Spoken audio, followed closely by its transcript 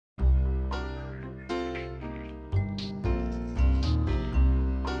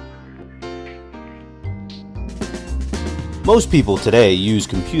Most people today use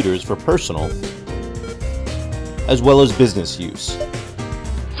computers for personal as well as business use.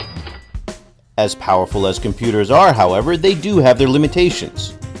 As powerful as computers are, however, they do have their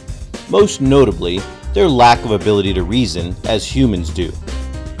limitations. Most notably, their lack of ability to reason as humans do.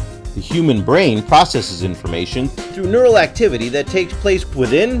 The human brain processes information through neural activity that takes place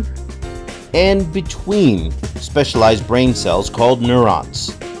within and between specialized brain cells called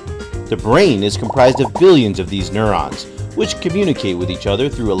neurons. The brain is comprised of billions of these neurons, which communicate with each other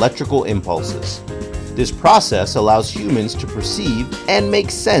through electrical impulses. This process allows humans to perceive and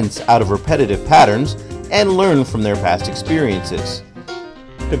make sense out of repetitive patterns and learn from their past experiences.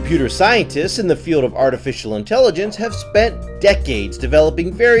 Computer scientists in the field of artificial intelligence have spent decades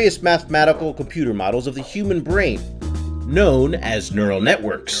developing various mathematical computer models of the human brain, known as neural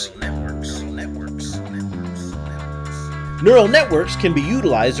networks. Neural networks can be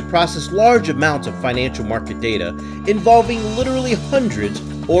utilized to process large amounts of financial market data involving literally hundreds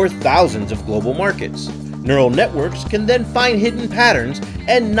or thousands of global markets. Neural networks can then find hidden patterns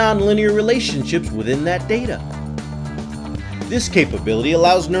and nonlinear relationships within that data. This capability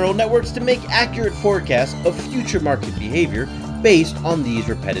allows neural networks to make accurate forecasts of future market behavior based on these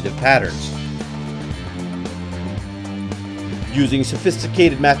repetitive patterns. Using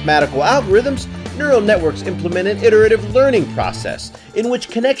sophisticated mathematical algorithms, neural networks implement an iterative learning process in which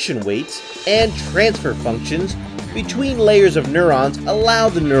connection weights and transfer functions between layers of neurons allow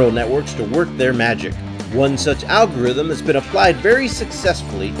the neural networks to work their magic. One such algorithm that's been applied very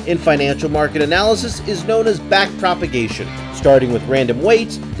successfully in financial market analysis is known as backpropagation. Starting with random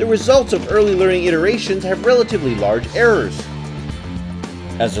weights, the results of early learning iterations have relatively large errors.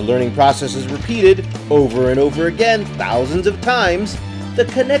 As the learning process is repeated over and over again thousands of times, the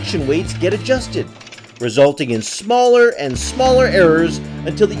connection weights get adjusted, resulting in smaller and smaller errors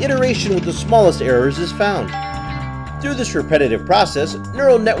until the iteration with the smallest errors is found. Through this repetitive process,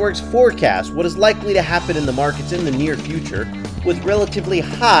 neural networks forecast what is likely to happen in the markets in the near future with relatively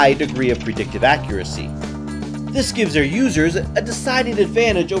high degree of predictive accuracy. This gives their users a decided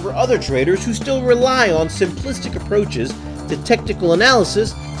advantage over other traders who still rely on simplistic approaches to technical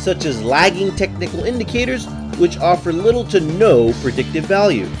analysis, such as lagging technical indicators, which offer little to no predictive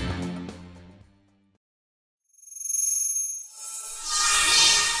value.